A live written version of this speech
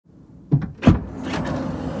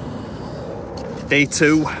Day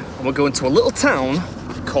 2, and we're going to a little town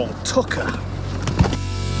called Tucker.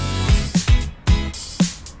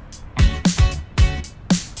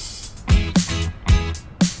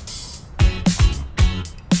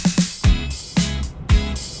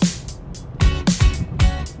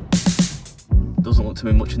 Doesn't look to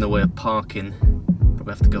be much in the way of parking.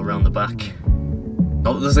 Probably have to go around the back.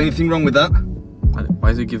 Not that there's anything wrong with that. Why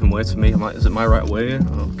is he giving way to me? Is it my right way?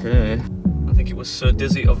 Okay. I think it was Sir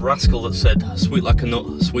Dizzy of Rascal that said, sweet like a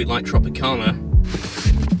nut, sweet like Tropicana.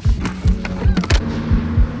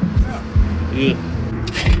 Yeah.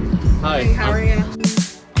 Hi. Hey, how are you?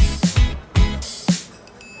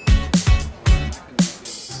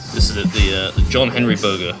 This is the John Henry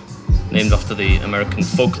burger, named after the American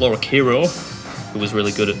folkloric hero who was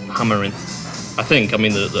really good at hammering. I think, I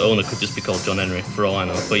mean, the owner could just be called John Henry, for all I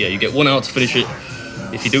know. But yeah, you get 1 hour to finish it.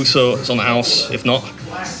 If you do so, it's on the house. If not,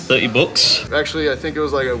 30 bucks. Actually, I think it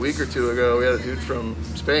was like a week or 2 ago, we had a dude from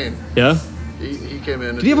Spain. Yeah? He came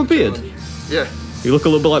in. Did he have a beard? Yeah. You look a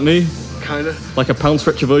little bit like me. Kinda. Like a pound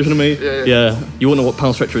stretcher version of me? Yeah. You won't know what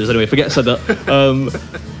pound stretcher is anyway, forget I said that.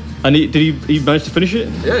 And did he manage to finish it?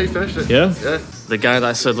 Yeah, he finished it. Yeah? Yeah. The guy that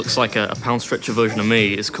I said looks like a pound stretcher version of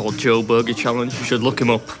me is called Joe Burger Challenge. You should look him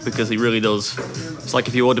up because he really does. It's like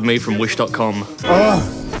if you ordered me from wish.com.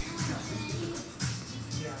 Oh.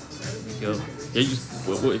 There you go. Yeah,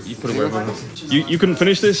 you put it wherever. You couldn't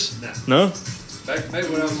finish this? No? Maybe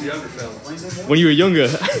when I was a younger fella. When you were younger?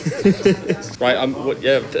 Right,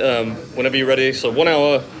 whenever you're ready. So 1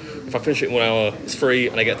 hour, if I finish it in 1 hour, it's free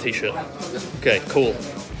and I get a t-shirt. Okay, cool.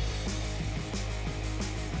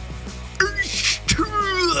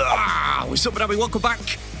 What's up, everybody? Welcome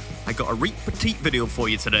back. I got a petite video for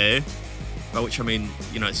you today, by which I mean,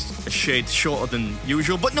 you know, it's a shade shorter than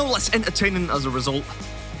usual, but no less entertaining as a result.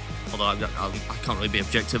 Although I can't really be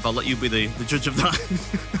objective, I'll let you be the judge of that.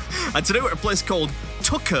 And today we're at a place called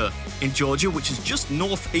Tucker in Georgia, which is just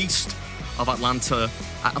northeast of Atlanta,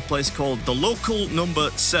 at a place called the Local Number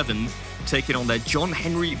 7, taking on their John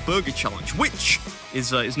Henry Burger Challenge, which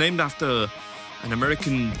is named after an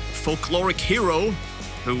American folkloric hero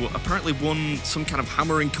who apparently won some kind of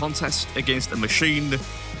hammering contest against a machine.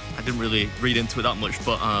 I didn't really read into it that much,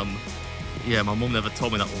 but yeah, my mum never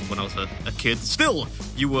told me that one when I was a kid. Still,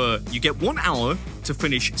 you get 1 hour to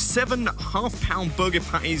finish 7 half-pound burger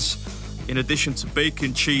patties, in addition to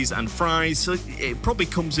bacon, cheese, and fries. So it probably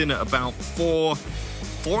comes in at about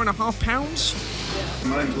 4.5 pounds.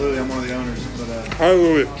 My name's Louie, I'm one of the owners, but hi,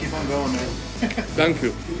 Louie. Keep on going, man. Thank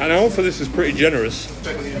you. And I offer this is pretty generous.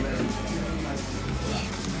 Check with you in a minute.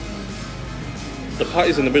 The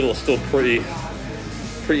patties in the middle are still pretty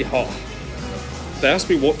hot. They asked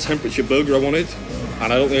me what temperature burger I wanted,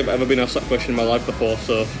 and I don't think I've ever been asked that question in my life before,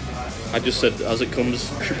 so I just said as it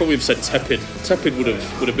comes. I should probably have said tepid. Tepid would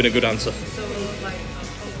have been a good answer.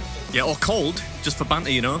 Yeah, or cold, just for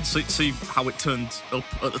banter, you know, see how it turned up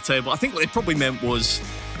at the table. I think what they probably meant was,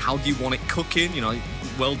 how do you want it cooking? You know,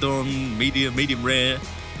 well done, medium rare,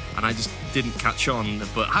 and I just didn't catch on.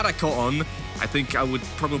 But had I caught on, I think I would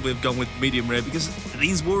probably have gone with medium rare, because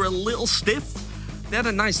these were a little stiff. They had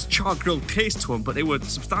a nice char-grilled taste to them, but they were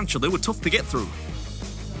substantial. They were tough to get through.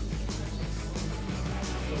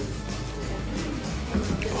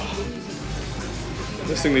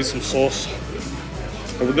 This thing needs some sauce.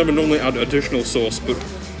 I would never normally add additional sauce, but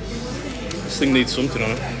this thing needs something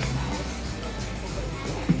on it.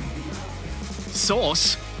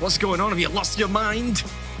 Sauce? What's going on? Have you lost your mind?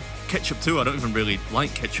 Ketchup too. I don't even really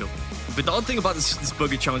like ketchup. But the odd thing about this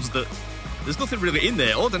burger challenge is that there's nothing really in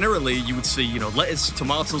there. Ordinarily, you would see, you know, lettuce,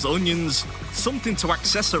 tomatoes, onions, something to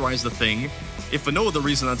accessorize the thing, if for no other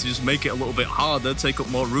reason than to just make it a little bit harder, take up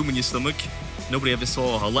more room in your stomach. Nobody ever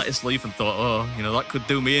saw a lettuce leaf and thought, oh, you know, that could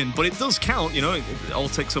do me in. But it does count, you know, it all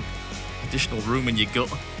takes up additional room in your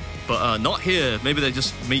gut. But not here. Maybe they're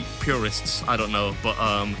just meat purists, I don't know.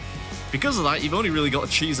 But because of that, you've only really got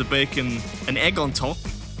a cheese, a bacon, an egg on top.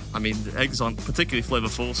 I mean, the eggs aren't particularly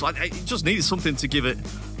flavorful, so I just needed something to give it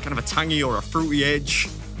kind of a tangy or a fruity edge.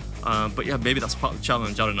 But yeah, maybe that's part of the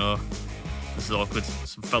challenge, I don't know. This is awkward,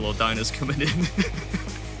 some fellow diners coming in.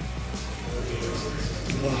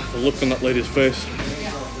 The look on that lady's face.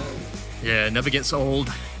 Yeah, it never gets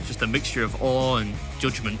old. It's just a mixture of awe and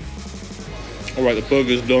judgment. Alright, the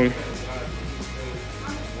burger's done.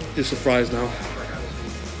 Just the fries now.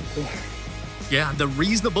 Yeah, the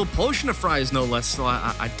reasonable portion of fries, no less. So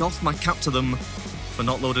I doff my cap to them for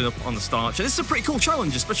not loading up on the starch. And this is a pretty cool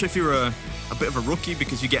challenge, especially if you're a bit of a rookie,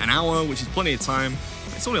 because you get an hour, which is plenty of time.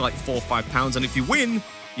 It's only like 4 or 5 pounds, and if you win,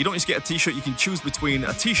 you don't just get a t-shirt. You can choose between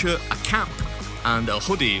a t-shirt, a cap, and a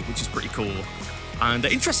hoodie, which is pretty cool. And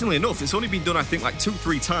interestingly enough, it's only been done, I think, like 2 or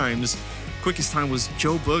 3 times. Quickest time was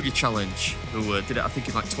Joe Burger Challenge, who did it I think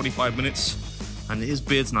in like 25 minutes, and his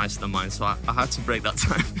beard's nicer than mine, so I had to break that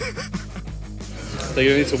time. So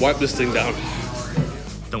you need to wipe this thing down.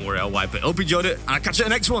 Don't worry, I'll wipe it. Hope you enjoyed it, and I'll catch you at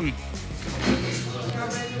the next one.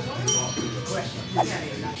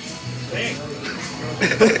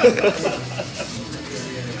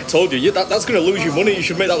 I told you, that's going to lose you money. You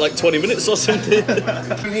should make that like 20 minutes or something.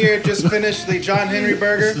 I'm here, just finished the John Henry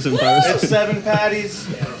burger. This is embarrassing. It's 7 patties,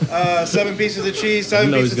 7 pieces of cheese,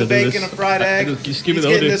 7 pieces of bacon, a fried egg. Just give me He's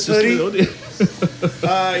the getting hoodie. this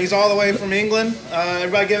hoodie. He's all the way from England.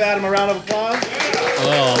 Everybody give Adam a round of applause.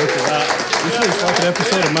 Oh, look at that. This is like an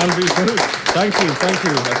episode of Man v Food. Thank you.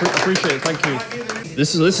 I appreciate it, thank you.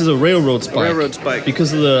 This is a railroad spike. Railroad spike.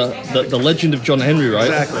 Because of the legend of John Henry, right?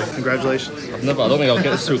 Exactly. Congratulations. I don't think I'll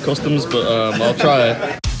get this through customs, but I'll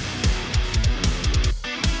try.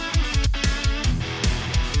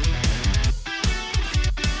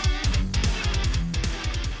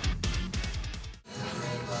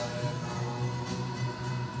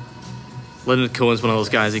 Leonard Cohen's one of those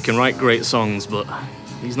guys, he can write great songs, but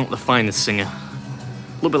he's not the finest singer.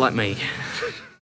 A little bit like me.